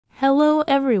Hello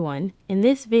everyone! In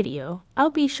this video, I'll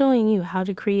be showing you how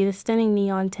to create a stunning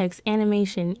neon text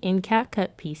animation in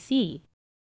CapCut PC.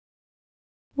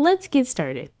 Let's get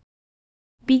started.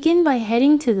 Begin by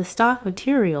heading to the stock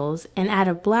materials and add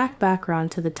a black background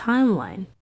to the timeline.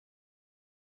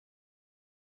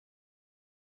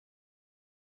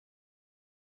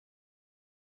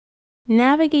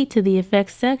 Navigate to the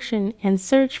effects section and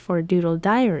search for Doodle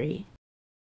Diary.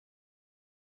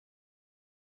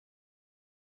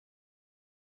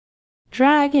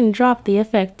 Drag and drop the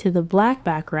effect to the black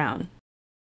background.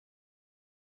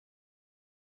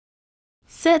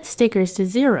 Set stickers to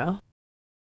 0.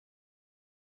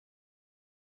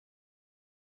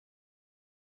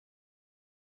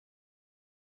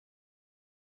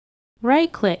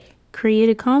 Right-click, create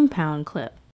a compound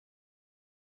clip.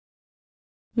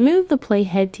 Move the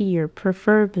playhead to your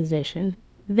preferred position,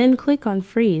 then click on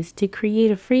Freeze to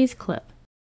create a freeze clip.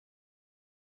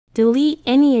 Delete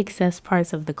any excess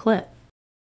parts of the clip.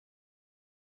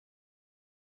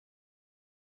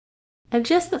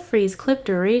 Adjust the freeze clip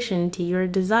duration to your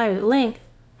desired length,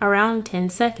 around 10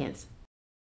 seconds.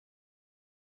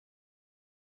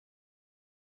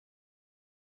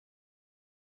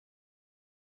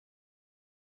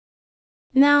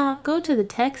 Now go to the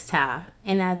Text tab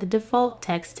and add the default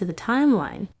text to the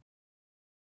timeline.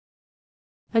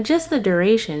 Adjust the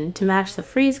duration to match the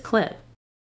freeze clip.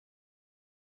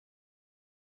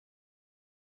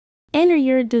 Enter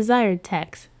your desired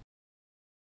text.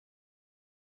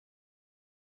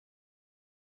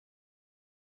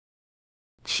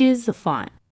 Choose the font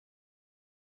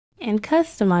and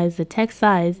customize the text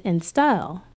size and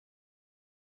style.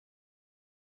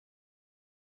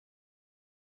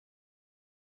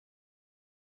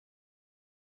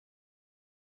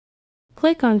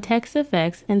 Click on Text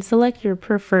Effects and select your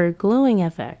preferred glowing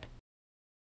effect.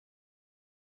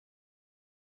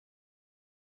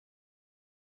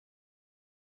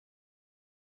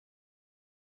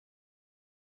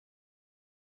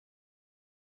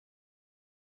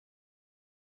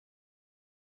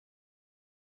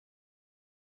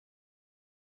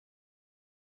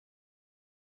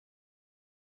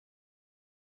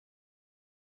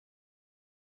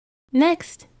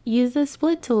 Next, use the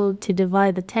split tool to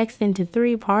divide the text into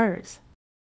 3 parts.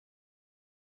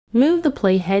 Move the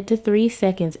playhead to 3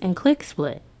 seconds and click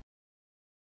Split.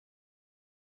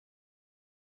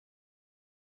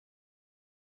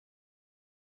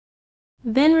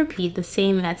 Then repeat the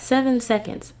same at 7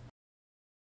 seconds.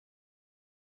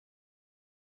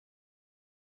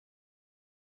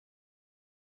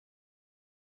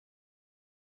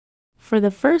 For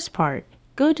the first part,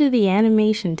 go to the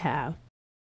Animation tab.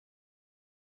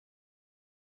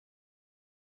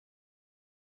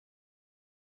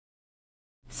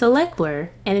 Select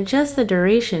Blur and adjust the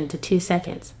duration to 2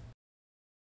 seconds.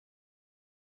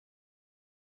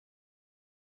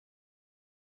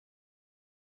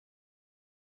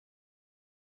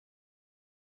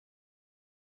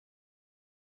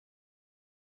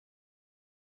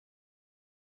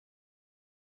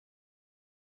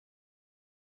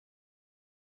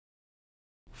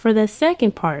 For the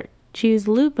second part, choose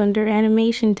Loop under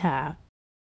Animation tab.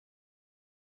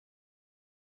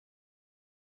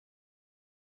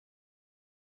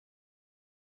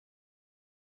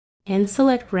 And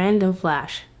select Random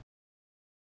Flash.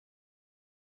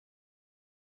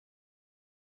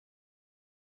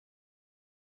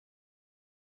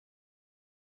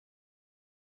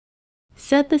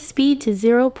 Set the speed to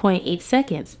 0.8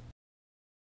 seconds.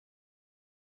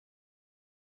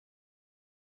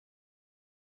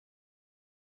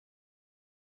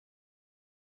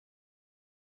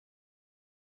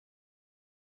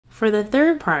 For the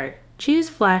third part, choose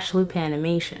Flash Loop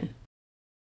Animation.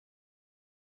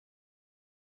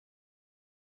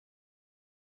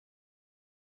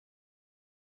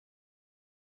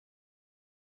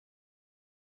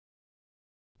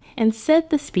 And set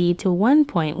the speed to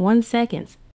 1.1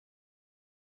 seconds.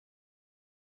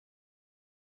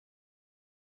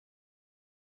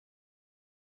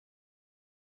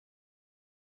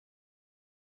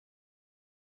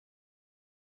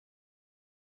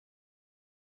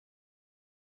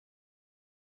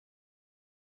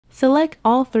 Select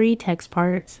all 3 text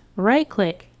parts,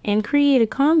 right-click, and create a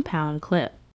compound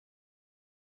clip.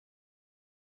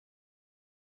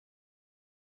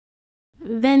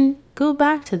 Then go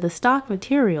back to the stock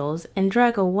materials and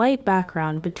drag a white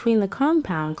background between the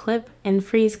compound clip and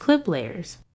freeze clip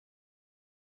layers.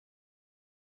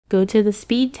 Go to the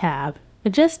Speed tab,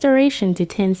 adjust duration to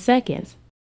 10 seconds.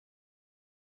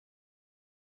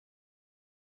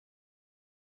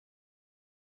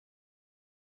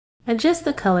 Adjust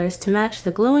the colors to match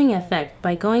the glowing effect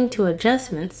by going to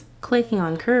Adjustments clicking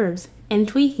on curves, and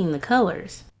tweaking the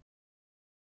colors.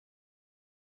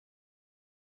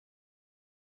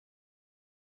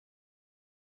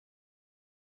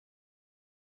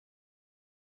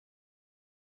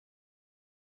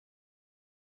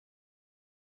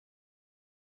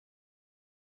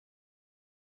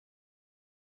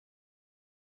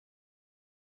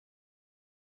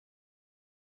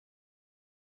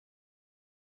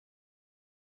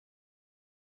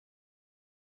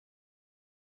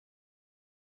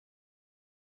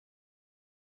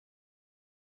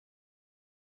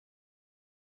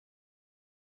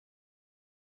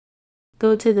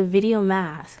 Go to the video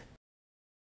mask.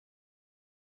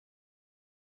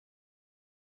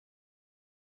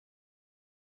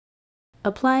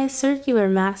 Apply a circular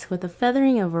mask with a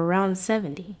feathering of around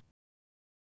 70.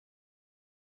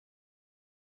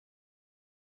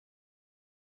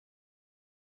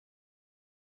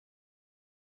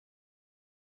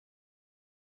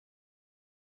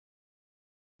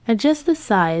 Adjust the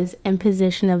size and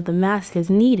position of the mask as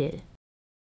needed.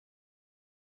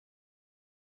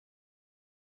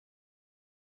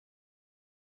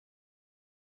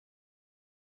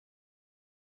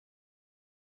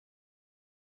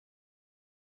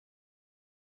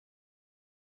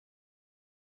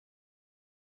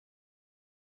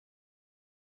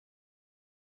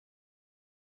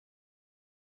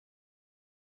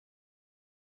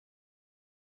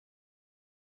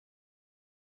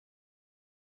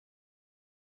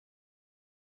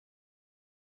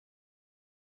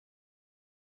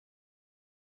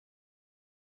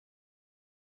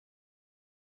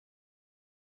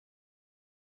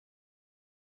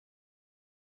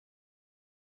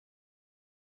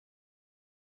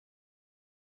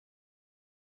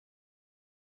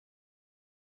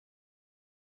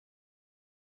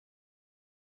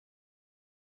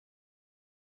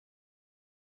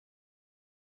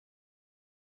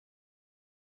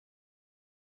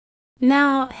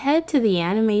 Now head to the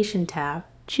Animation tab,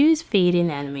 choose Fade in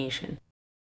Animation,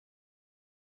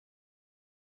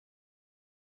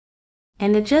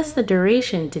 and adjust the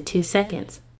duration to 2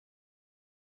 seconds.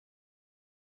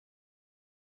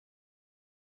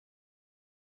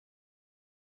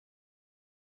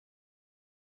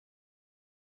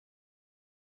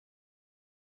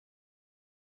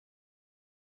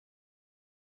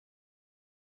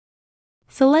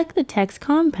 Select the text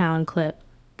compound clip,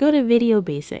 go to Video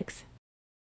Basics.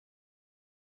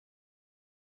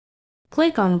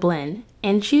 Click on Blend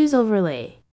and choose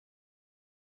Overlay.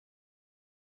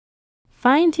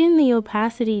 Fine-tune the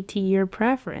opacity to your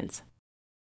preference.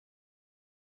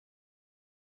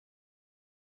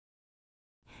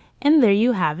 And there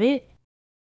you have it.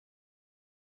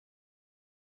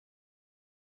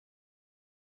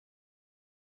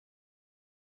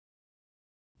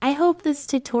 I hope this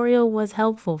tutorial was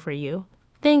helpful for you.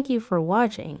 Thank you for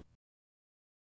watching.